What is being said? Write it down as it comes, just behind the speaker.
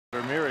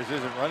Ramirez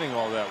isn't running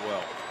all that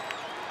well.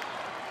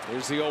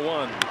 Here's the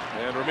 0-1,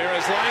 and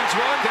Ramirez lines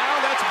one down.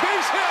 That's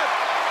base hit,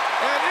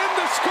 and in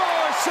the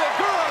score,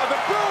 Segura.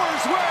 The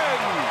Brewers win.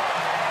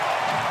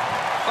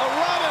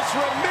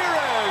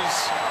 Ramirez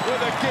with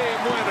a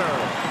game winner.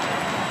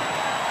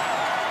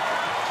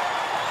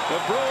 The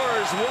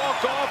Brewers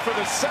walk off for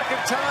the second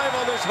time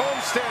on this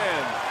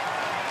homestand,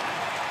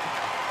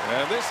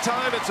 and this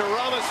time it's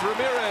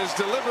Ramirez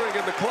delivering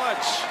in the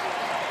clutch,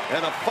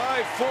 and a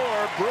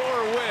 5-4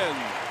 Brewer win.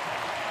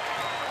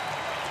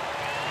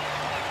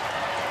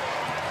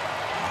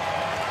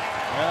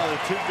 Now the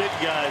two big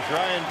guys,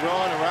 Ryan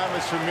Braun and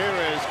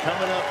Ramirez,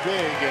 coming up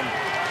big, and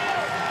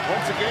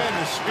once again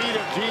the speed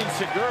of Gene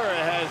Segura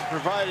has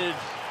provided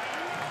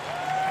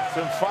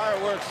some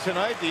fireworks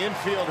tonight. The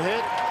infield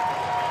hit.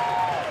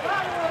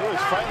 He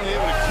was finally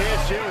able to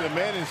cash in with a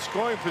man in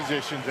scoring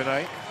position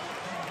tonight.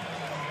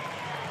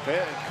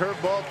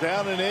 Curveball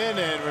down and in,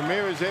 and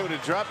Ramirez able to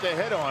drop the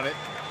head on it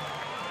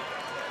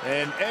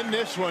and end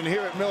this one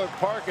here at Miller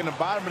Park in the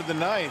bottom of the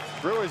ninth.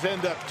 Brewers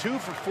end up 2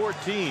 for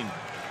 14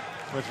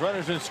 with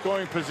runners in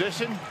scoring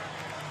position.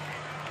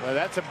 Well,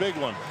 that's a big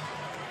one.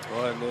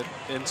 Well, and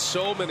in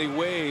so many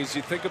ways,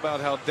 you think about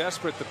how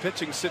desperate the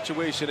pitching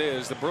situation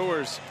is. The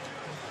Brewers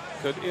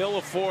could ill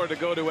afford to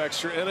go to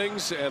extra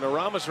innings, and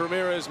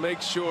Ramirez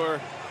makes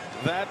sure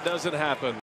that doesn't happen.